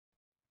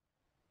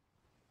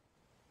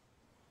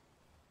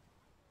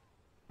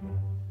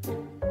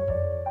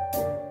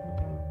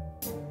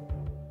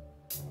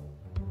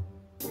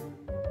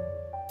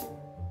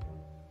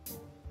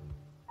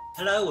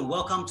Hello and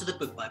welcome to the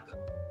Book by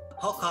Book, a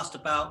podcast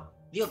about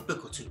the odd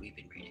book or two we've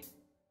been reading.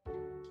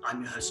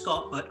 I'm your host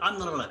Scott, but I'm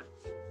not alone.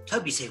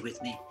 Tobie's here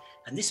with me,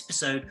 and this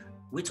episode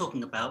we're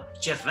talking about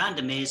Jeff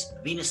Vandermeer's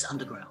Veniss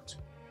Underground.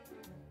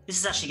 This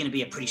is actually going to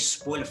be a pretty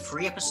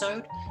spoiler-free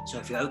episode, so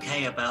if you're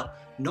okay about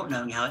not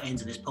knowing how it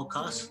ends in this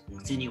podcast, we'll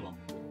continue on.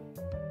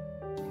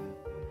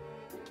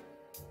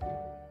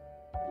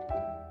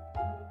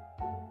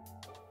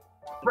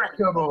 Wreck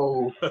them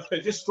all!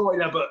 Destroy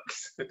their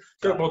books!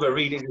 Don't bother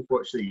reading and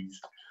watch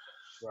these.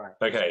 Right.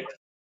 Okay.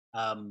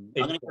 I'm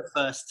going to go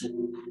first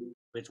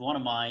with one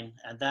of mine,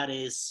 and that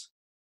is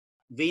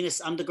Veniss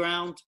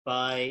Underground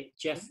by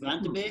Jeff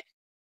Vandermeer.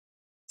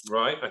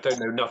 Right, I don't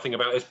know nothing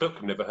about this book.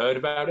 I've never heard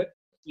about it.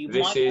 You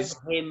might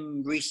know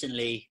him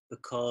recently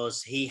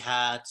because he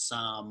had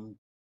some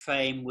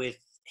fame with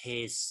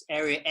his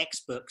Area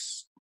X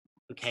books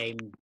became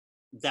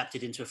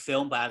adapted into a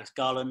film by Alex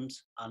Garland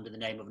under the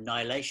name of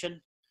Annihilation.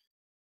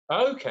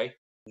 Okay.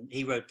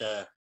 He wrote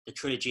the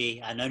trilogy,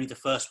 and only the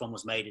first one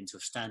was made into a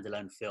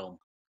standalone film.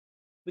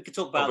 We could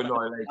talk about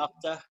that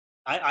after.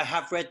 I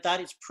have read that.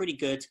 It's pretty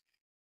good.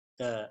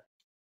 The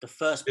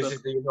first book... This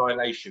is the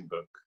Annihilation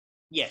book?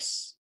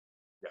 Yes.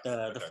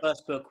 Yeah, The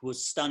first book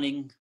was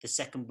stunning. The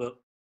second book,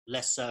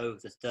 less so.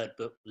 The third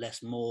book,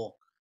 less more.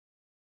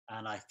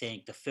 And I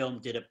think the film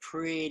did a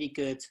pretty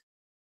good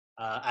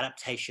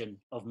adaptation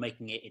of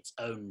making it its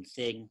own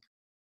thing.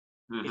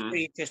 It's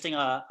pretty interesting.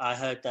 I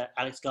heard that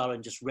Alex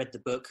Garland just read the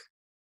book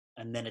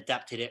and then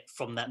adapted it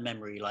from that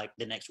memory like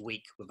the next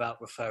week without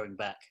referring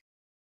back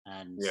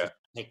and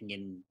taking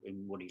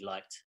in what he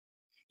liked.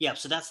 Yeah,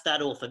 so that's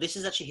that author. This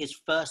is actually his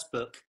first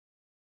book,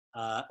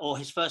 or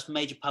his first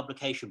major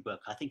publication book.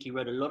 I think he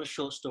wrote a lot of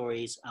short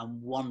stories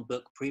and one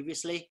book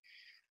previously.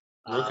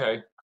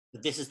 Okay.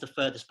 But this is the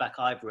furthest back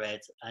I've read,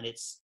 and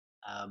it's,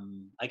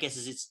 I guess,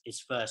 it's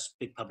his first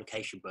big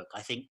publication book.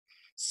 I think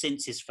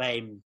since his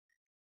fame,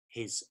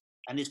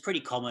 and it's pretty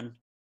common,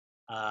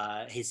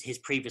 his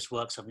previous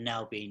works have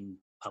now been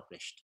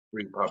published.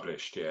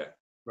 Republished, yeah.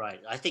 Right.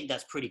 I think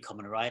that's pretty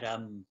common, right?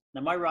 Am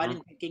I right in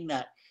thinking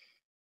that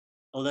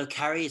although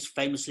Carrie is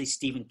famously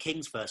Stephen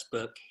King's first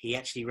book, he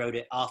actually wrote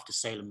it after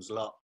Salem's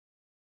Lot?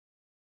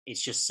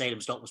 It's just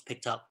Salem's Lot was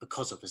picked up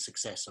because of the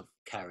success of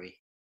Carrie.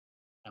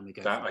 And we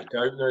go. That I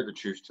don't know the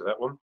truth to that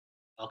one.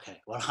 Okay.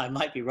 Well, I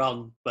might be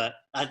wrong, but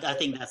I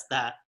think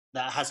that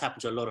has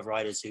happened to a lot of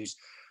writers whose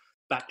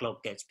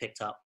backlog gets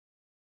picked up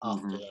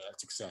after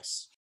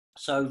success.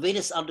 So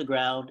Veniss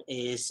Underground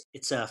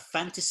it's a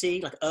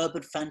fantasy, like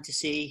urban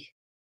fantasy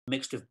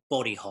mixed with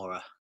body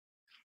horror.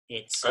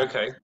 It's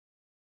okay.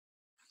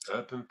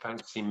 Urban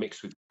fantasy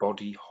mixed with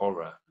body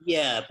horror.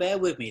 Yeah, bear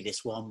with me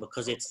this one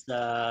because it's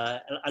a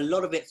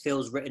lot of it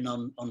feels written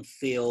on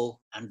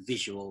feel and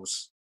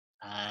visuals,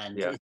 and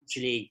it's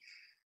actually,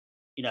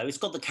 it's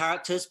got the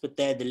characters, but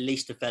they're the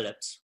least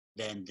developed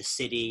than the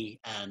city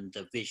and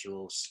the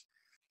visuals.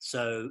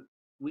 So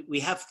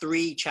we have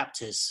 3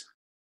 chapters,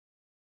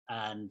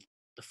 and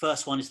the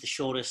first one is the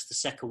shortest, the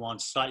second one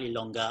slightly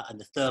longer, and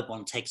the third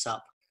one takes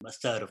up a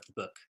third of the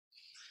book.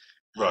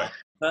 Right.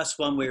 First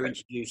one, we're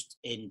introduced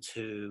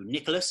into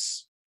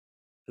Nicholas,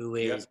 who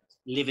is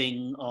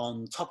living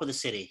on top of the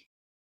city.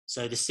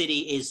 So the city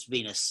is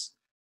Venus.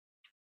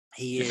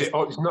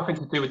 It's nothing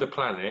to do with the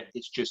planet.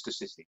 It's just a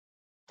city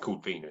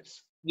called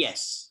Venus.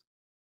 Yes.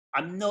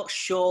 I'm not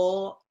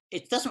sure.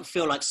 It doesn't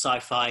feel like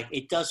sci-fi.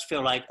 It does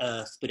feel like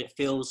Earth, but it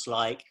feels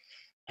like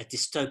a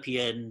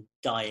dystopian,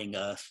 dying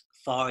Earth,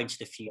 far into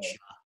the future,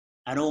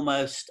 and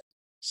almost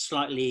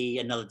slightly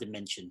another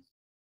dimension.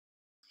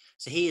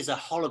 So he is a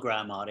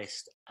hologram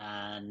artist,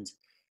 and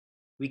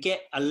we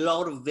get a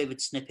lot of vivid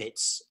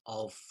snippets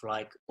of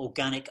like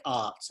organic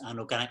art and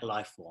organic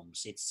life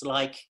forms. It's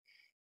like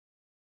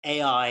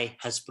AI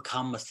has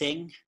become a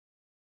thing,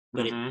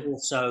 but it's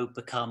also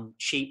become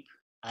cheap,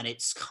 and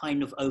it's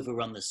kind of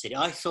overrun the city.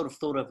 I sort of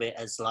thought of it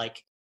as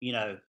like,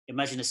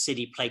 imagine a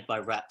city plagued by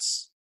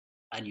rats,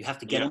 and you have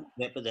to get on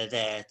with it, but they're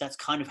there. That's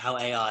kind of how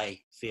AI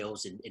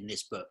feels in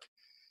this book.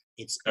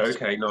 It's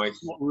okay, nice.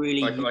 Not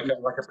really like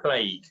a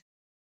plague.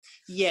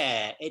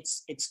 Yeah,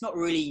 it's not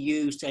really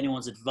used to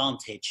anyone's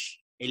advantage,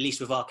 at least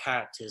with our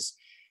characters.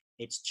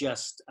 It's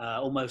just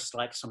almost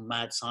like some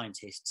mad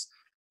scientists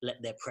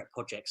let their prep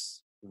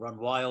projects run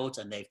wild,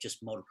 and they've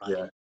just multiplied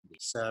it.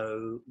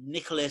 So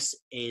Nicholas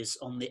is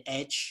on the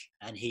edge,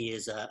 and he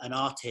is an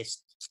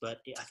artist, but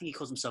I think he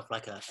calls himself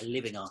like a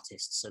living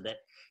artist, so that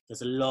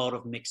there's a lot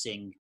of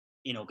mixing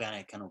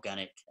inorganic and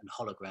organic and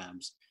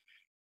holograms.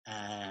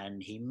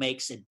 And he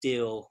makes a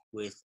deal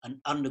with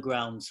an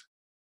underground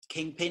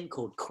kingpin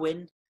called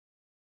Quinn,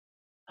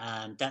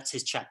 and that's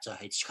his chapter.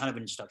 It's kind of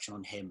an introduction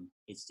on him.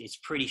 It's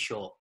pretty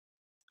short.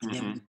 And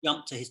then we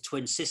jump to his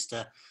twin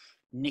sister,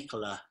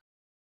 Nicola,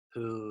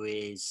 who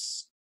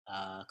is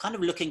kind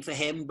of looking for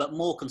him, but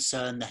more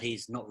concerned that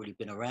he's not really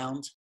been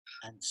around.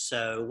 And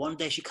so one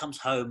day she comes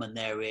home, and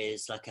there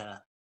is like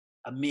a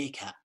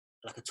meerkat,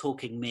 like a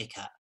talking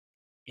meerkat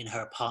in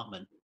her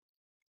apartment.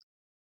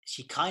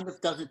 She kind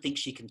of doesn't think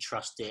she can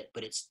trust it,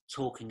 but it's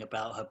talking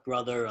about her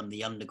brother on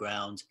the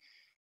underground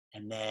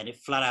and then it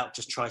flat out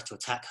just tries to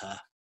attack her.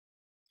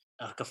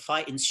 Like a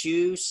fight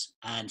ensues,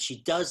 and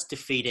she does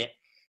defeat it,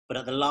 but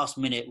at the last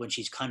minute, when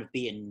she's kind of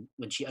beaten,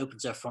 when she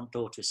opens her front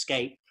door to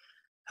escape,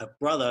 her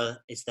brother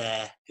is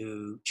there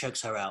who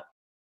chokes her out,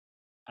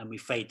 and we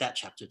fade that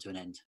chapter to an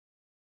end.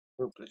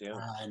 Oh, bloody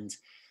hell. And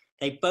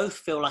they both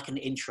feel like an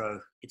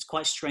intro. It's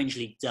quite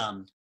strangely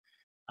done.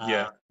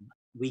 Yeah.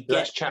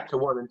 That's chapter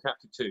 1 and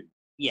chapter 2.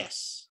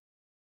 Yes,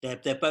 they're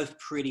both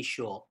pretty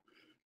short.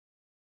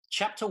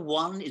 Chapter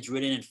 1 is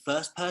written in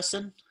first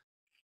person.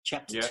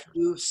 Chapter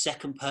 2,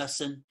 second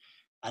person,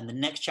 and the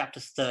next chapter,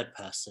 third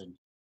person.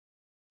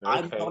 Okay.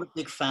 I'm not a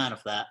big fan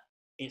of that.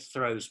 It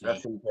throws me.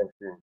 That's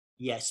interesting.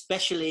 Yeah,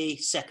 especially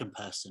second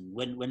person.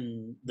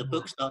 When the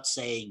book starts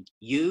saying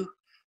you,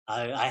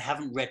 I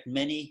haven't read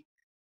many.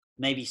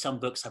 Maybe some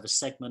books have a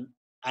segment,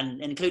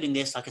 and including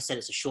this, like I said,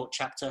 it's a short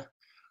chapter,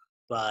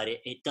 but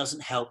it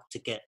doesn't help to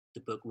get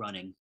the book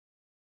running.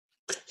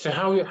 So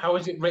how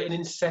is it written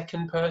in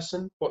second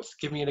person?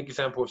 Give me an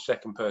example of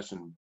second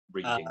person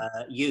reading.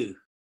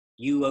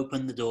 You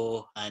open the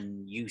door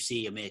and you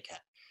see a meerkat.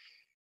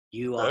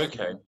 You are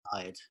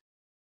tired.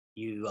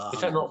 You are.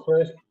 Is that not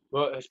first?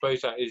 Well, I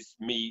suppose that is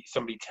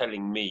somebody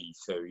telling me.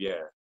 So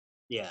yeah.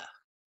 Yeah.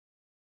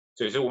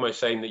 So it's almost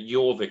saying that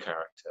you're the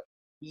character.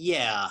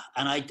 Yeah,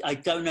 and I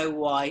don't know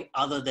why,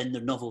 other than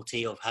the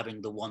novelty of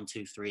having the 1,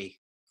 2, 3,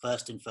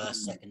 first and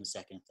first, second and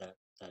second, third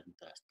and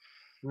third.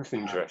 That's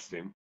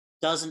interesting.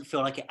 Doesn't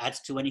feel like it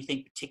adds to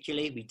anything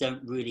particularly. We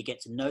don't really get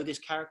to know this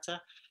character.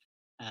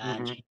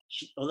 And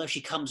although she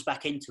comes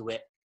back into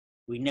it,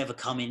 we never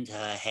come into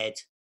her head.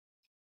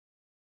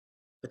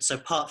 But so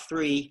part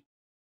 3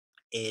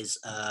 is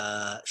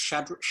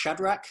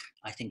Shadrach,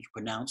 I think you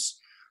pronounce,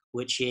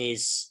 which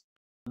is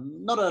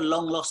not a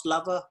long-lost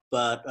lover,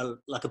 but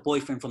like a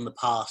boyfriend from the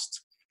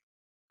past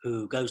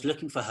who goes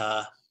looking for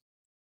her,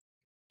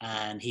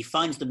 and he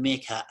finds the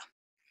meerkat,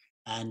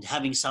 and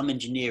having some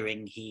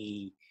engineering,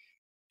 he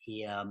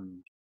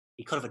kind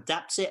of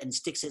adapts it and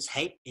sticks its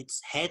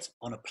head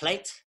on a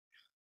plate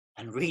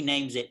and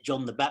renames it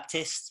John the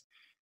Baptist,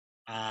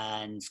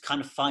 and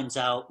kind of finds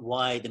out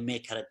why the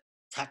meerkat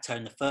attacked her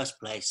in the first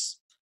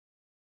place.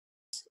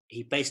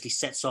 He basically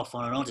sets off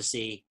on an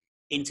odyssey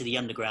into the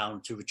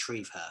underground to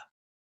retrieve her.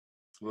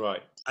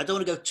 Right. I don't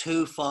want to go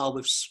too far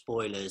with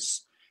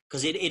spoilers,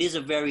 because it is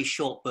a very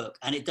short book,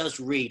 and it does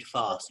read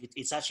fast.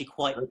 It's actually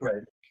quite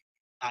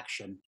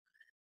action.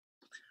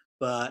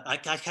 But I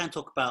can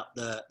talk about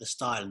the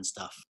style and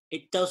stuff.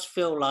 It does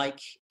feel like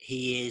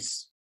he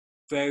is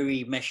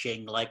very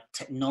meshing like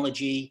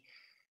technology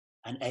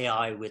and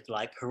AI with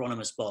like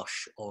Hieronymus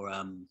Bosch or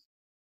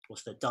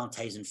what's the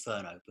Dante's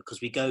Inferno,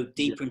 because we go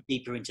deeper and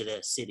deeper into the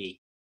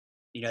city.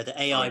 You know,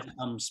 the AI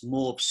becomes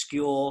more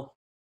obscure.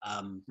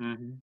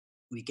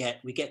 We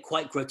get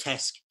quite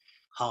grotesque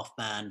half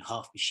man,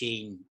 half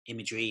machine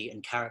imagery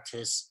and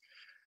characters.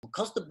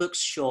 Because the book's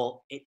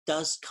short, it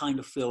does kind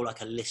of feel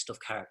like a list of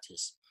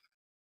characters.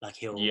 Like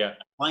he'll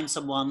find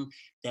someone,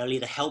 they'll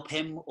either help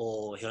him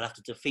or he'll have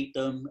to defeat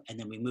them, and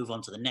then we move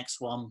on to the next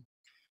one.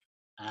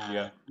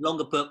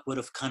 Longer book would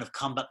have kind of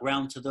come back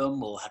round to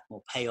them or had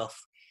more payoff.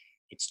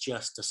 It's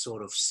just a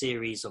sort of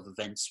series of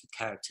events with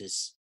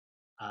characters.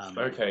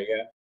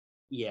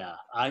 Yeah,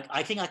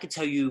 I think I could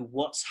tell you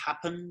what's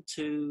happened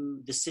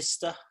to the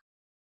sister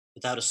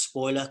without a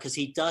spoiler, because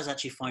he does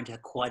actually find her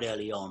quite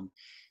early on,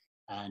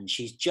 and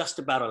she's just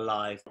about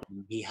alive.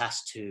 And he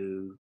has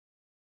to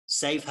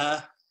save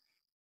her,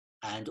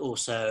 and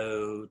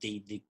also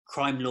the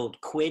crime lord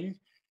Quinn,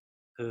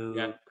 who,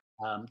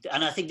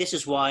 and I think this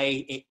is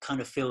why it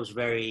kind of feels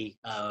very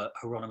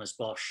Hieronymus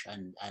Bosch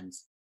and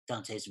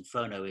Dante's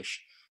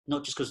Inferno-ish,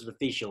 not just because of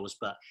the visuals,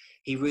 but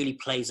he really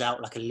plays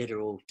out like a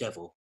literal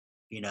devil.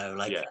 You know,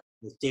 like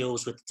he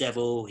deals with the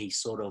devil. He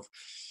sort of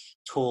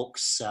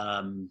talks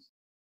in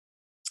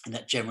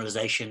that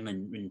generalization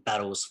and in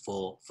battles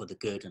for the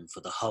good and for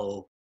the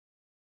whole.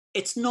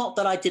 It's not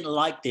that I didn't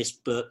like this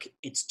book.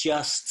 It's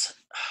just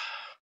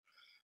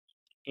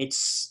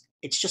it's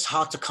just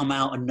hard to come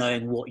out and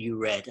knowing what you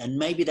read, and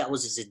maybe that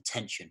was his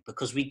intention,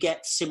 because we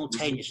get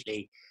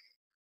simultaneously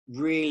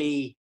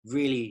really,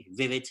 really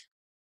vivid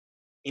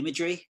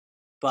imagery,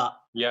 but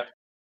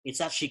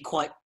it's actually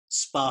quite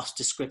sparse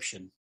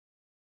description,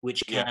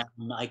 which can,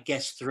 I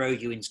guess, throw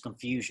you into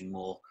confusion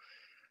more,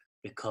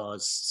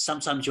 because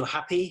sometimes you're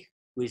happy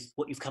with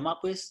what you've come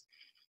up with,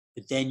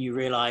 but then you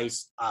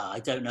realize,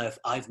 I don't know if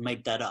I've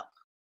made that up.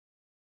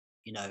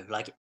 You know,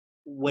 like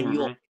when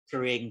you're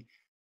picturing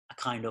a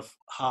kind of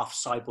half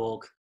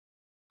cyborg,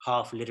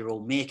 half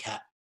literal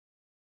meerkat,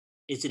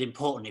 is it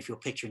important if you're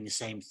picturing the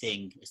same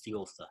thing as the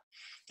author?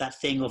 That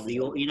thing of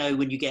you know,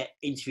 when you get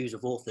interviews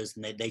of authors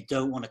and they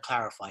don't want to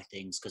clarify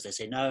things because they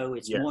say, no,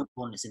 it's more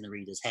important it's in the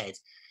reader's head.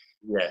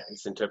 Yeah,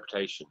 it's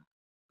interpretation.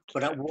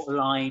 But at what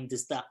line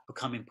does that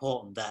become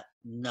important, that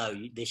no,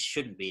 this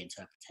shouldn't be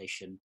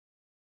interpretation?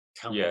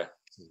 Tell me what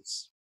it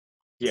is.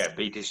 Yeah,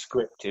 be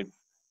descriptive.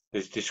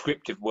 There's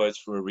descriptive words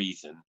for a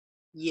reason.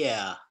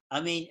 Yeah,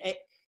 I mean,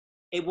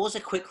 it was a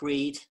quick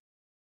read,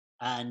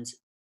 and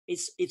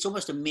it's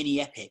almost a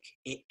mini epic.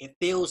 It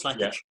feels like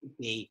Yeah. it should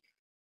be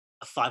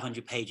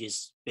 500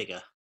 pages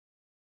bigger.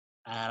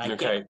 And I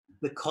Okay. guess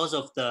because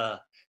of the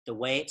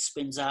way it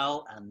spins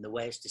out and the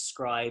way it's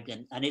described,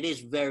 and it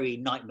is very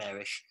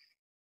nightmarish.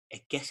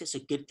 I guess it's a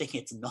good thing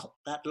it's not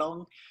that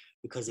long,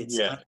 because it's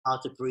Yeah. kind of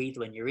hard to breathe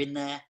when you're in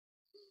there.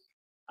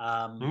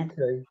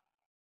 Okay.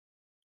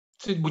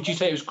 So would you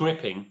say it was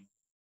gripping?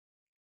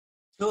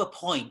 To a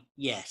point,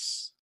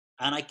 yes.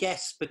 And I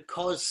guess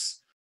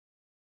because,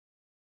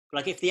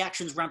 like, if the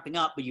action's ramping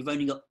up, but you've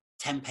only got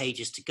 10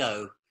 pages to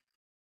go,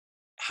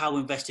 how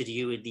invested are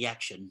you in the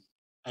action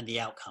and the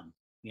outcome?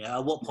 You know,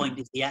 at what point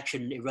is the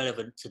action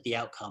irrelevant to the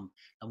outcome,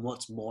 and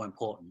what's more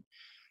important?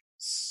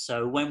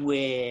 So when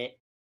we're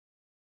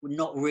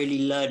not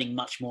really learning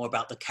much more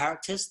about the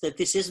characters, that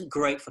this isn't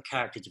great for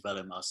character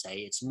development, I'll say.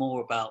 It's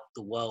more about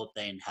the world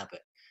they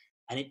inhabit.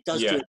 And it does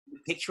do Yeah.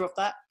 a picture of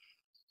that.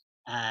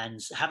 And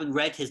having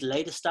read his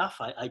later stuff,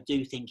 I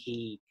do think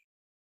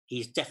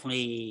he's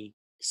definitely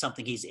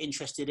something he's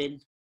interested in,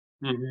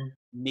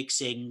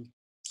 mixing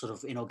sort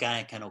of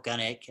inorganic and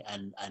organic,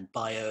 and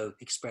bio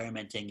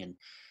experimenting and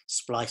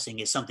splicing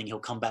is something he'll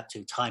come back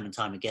to time and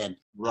time again.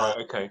 Right.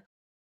 Okay.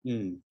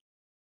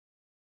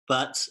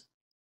 But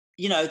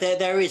you know,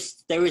 there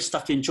is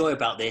stuff to enjoy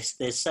about this.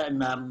 There's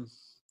certain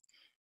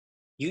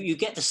you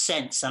get the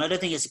sense, and I don't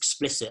think it's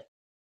explicit,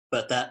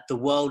 but that the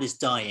world is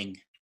dying.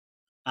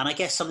 And I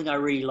guess something I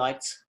really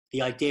liked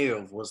the idea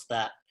of was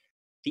that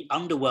the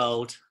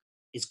underworld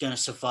is going to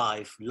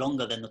survive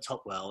longer than the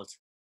top world,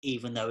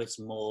 even though it's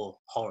more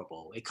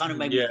horrible. It kind of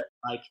made me think,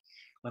 like,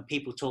 when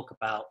people talk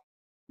about,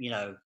 you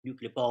know,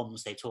 nuclear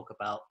bombs, they talk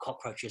about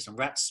cockroaches and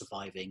rats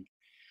surviving.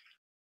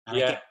 And I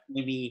guess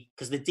maybe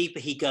because the deeper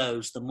he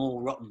goes, the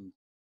more rotten,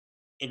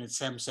 in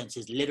some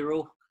senses,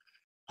 literal,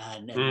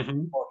 and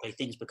probably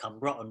things become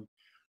rotten,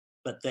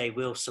 but they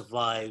will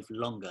survive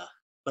longer.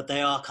 But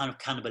they are kind of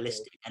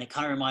cannibalistic, and it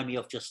kind of reminded me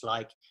of just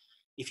like,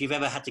 if you've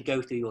ever had to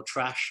go through your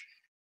trash,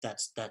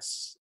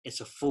 it's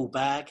a full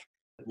bag.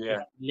 Yeah.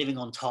 Living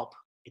on top,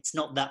 it's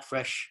not that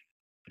fresh,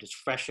 but it's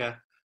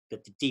fresher.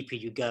 But the deeper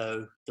you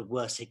go, the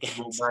worse it gets.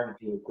 The more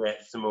manky it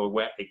gets, the more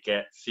wet it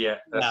gets. Yeah,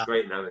 that's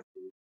great analogy.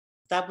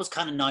 That was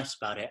kind of nice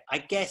about it. I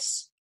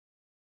guess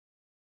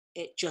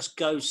it just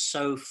goes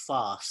so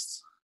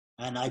fast,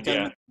 and I don't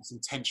know if it's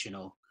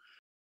intentional.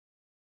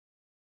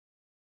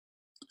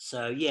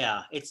 So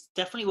yeah, it's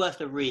definitely worth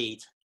a read.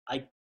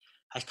 I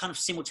kind of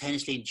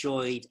simultaneously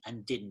enjoyed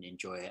and didn't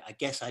enjoy it. I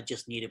guess I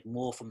just needed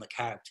more from the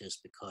characters,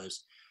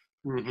 because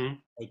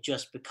he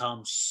just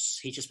becomes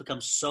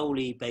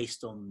solely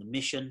based on the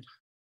mission.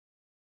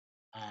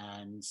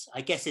 And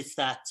I guess it's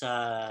that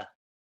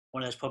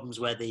one of those problems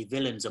where the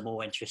villains are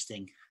more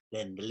interesting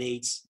than the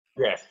leads.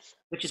 Yes.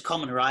 Which is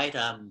common, right?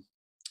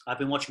 I've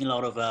been watching a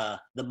lot of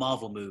the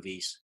Marvel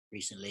movies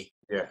recently.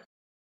 Yeah.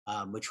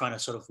 We're trying to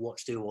sort of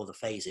watch through all the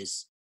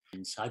phases.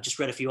 And so I've just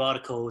read a few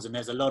articles, and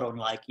there's a lot on,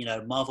 like, you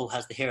know, Marvel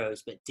has the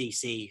heroes, but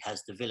DC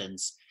has the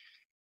villains.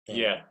 Then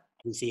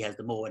DC has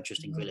the more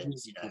interesting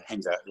villains, you know,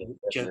 hence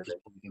Joker's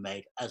probably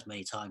made as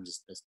many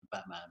times as the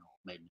Batman, or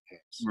made an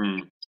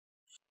appearance.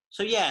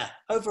 So yeah,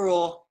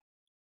 overall,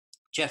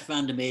 Jeff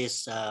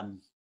Vandermeer's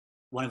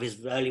one of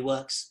his early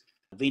works,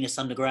 Veniss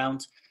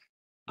Underground.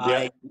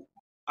 I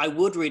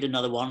would read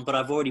another one, but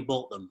I've already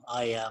bought them.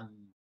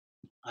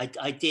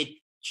 I did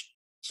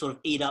sort of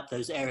eat up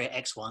those Area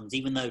X ones,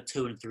 even though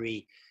 2 and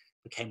 3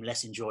 became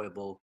less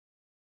enjoyable.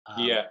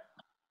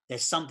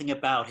 There's something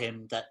about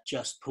him that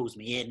just pulls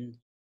me in.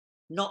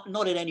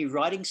 Not in any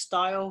writing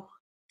style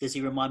does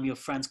he remind me of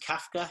Franz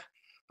Kafka,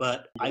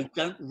 but I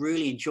don't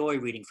really enjoy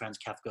reading Franz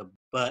Kafka.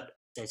 But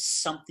there's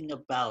something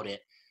about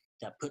it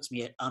that puts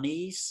me at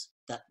unease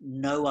that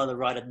no other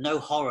writer, no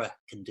horror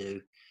can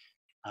do.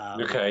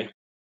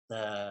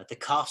 The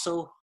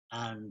Castle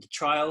and the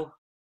Trial.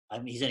 I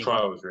mean, he's only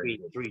got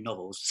three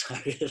novels, so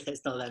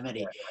there's not that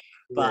many.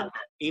 But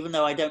even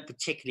though I don't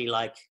particularly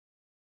like,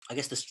 I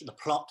guess, the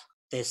plot,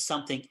 there's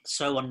something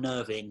so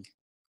unnerving,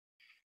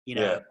 you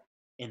know,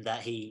 in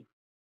that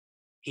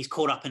he's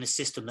caught up in a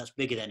system that's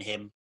bigger than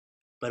him,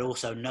 but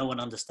also no one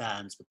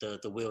understands,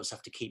 but the wheels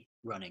have to keep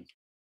running.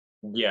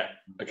 Yeah.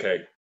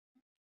 Okay.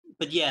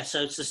 But yeah,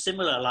 so it's a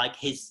similar, like,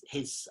 this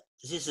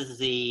is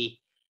the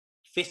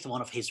 5th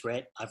one of his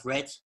I've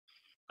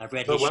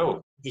read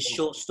his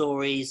short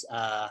stories,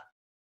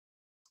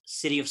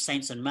 City of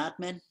Saints and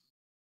Madmen.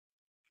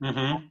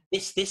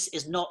 This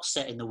is not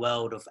set in the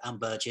world of Anne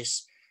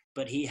Burgess,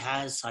 but he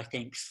has, I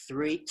think,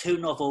 2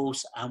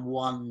 novels and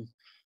 1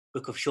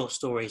 book of short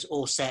stories,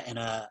 all set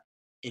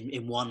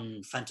in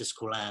one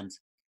fantastical land.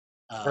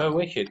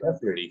 Wicked!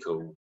 That's really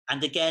cool.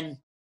 And again,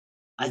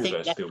 I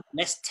think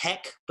less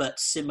tech, but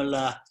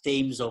similar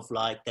themes of,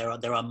 like, there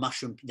are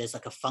mushroom. There's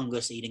like a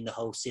fungus eating the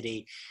whole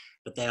city,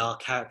 but there are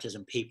characters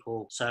and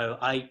people. So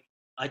I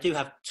do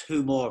have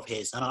 2 more of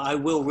his, and I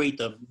will read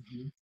them.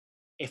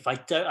 If I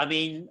don't, I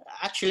mean,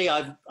 actually,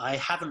 I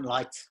haven't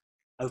liked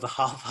over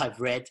half I've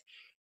read,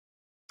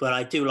 but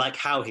I do like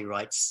how he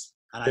writes,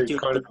 and I do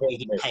like the way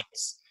he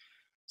paints.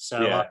 So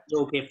I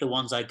will give the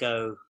ones I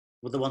go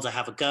with the ones I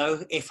have a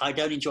go. If I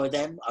don't enjoy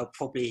them, I'll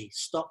probably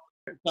stop.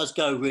 It does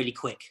go really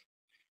quick.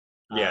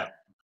 Yeah.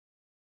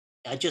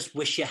 I just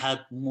wish it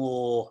had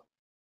more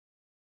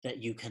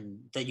that you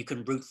can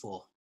root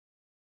for.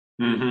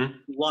 Mm-hmm.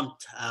 You want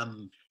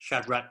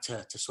Shadrach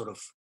to sort of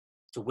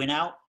to win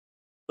out,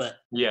 but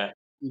Yeah.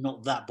 you're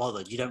not that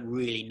bothered. You don't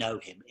really know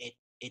him.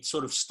 It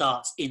sort of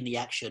starts in the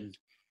action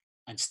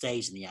and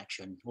stays in the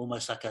action,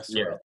 almost like a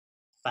sort of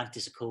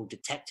fantastical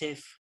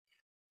detective.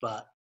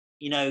 But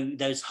you know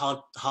those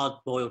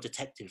hard-boiled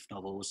detective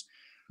novels.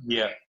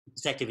 Yeah. The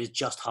detective is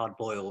just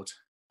hard-boiled,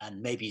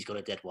 and maybe he's got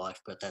a dead wife,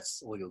 but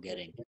that's all you're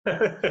getting.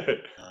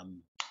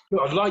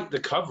 I like the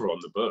cover on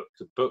the book.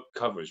 The book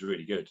cover is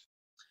really good.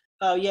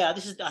 Oh yeah,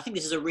 I think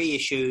this is a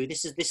reissue.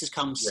 This has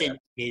come since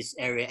his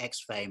Area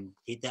X fame.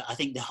 I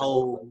think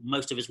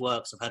most of his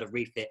works have had a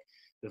refit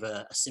with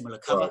a similar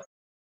cover. Right.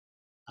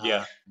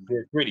 Yeah,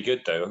 it's really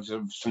good though.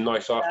 There's some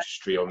nice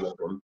artistry on that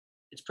one.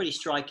 It's pretty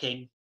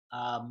striking.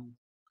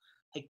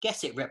 I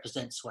guess it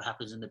represents what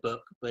happens in the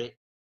book, but it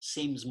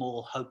seems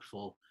more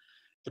hopeful.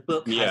 The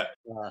book has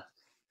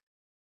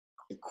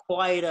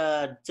quite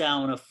a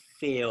downer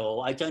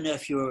feel. I don't know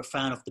if you're a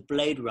fan of the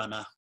Blade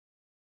Runner,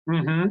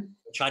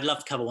 which I'd love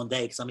to cover one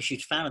day because I'm a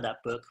huge fan of that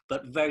book.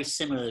 But very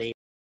similarly,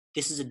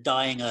 this is a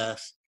dying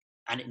Earth,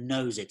 and it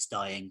knows it's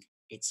dying.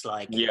 It's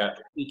like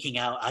eking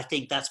out. I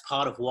think that's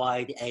part of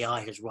why the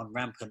AI has run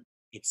rampant.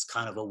 It's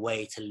kind of a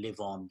way to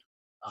live on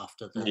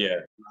after the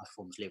life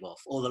forms live off.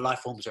 All the life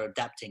forms are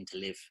adapting to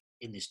live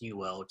in this new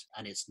world,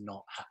 and it's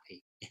not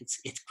happy.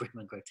 It's grim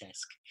and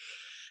grotesque.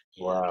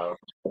 Yeah. Wow.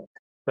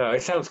 No,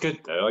 it sounds good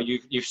though.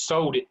 You've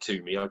sold it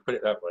to me. I'll put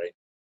it that way.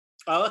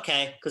 Oh,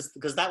 okay.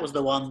 Because that was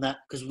the one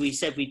because we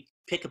said we'd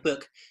pick a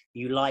book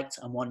you liked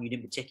and one you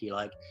didn't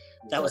particularly like.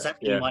 That was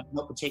actually my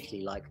not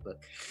particularly liked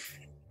book.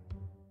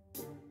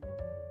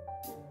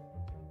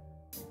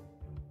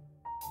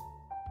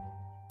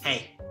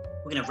 Hey,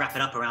 we're going to wrap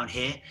it up around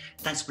here.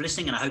 Thanks for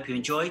listening, and I hope you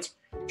enjoyed.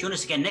 Join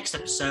us again next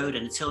episode,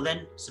 and until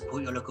then,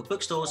 support your local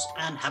bookstores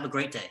and have a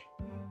great day.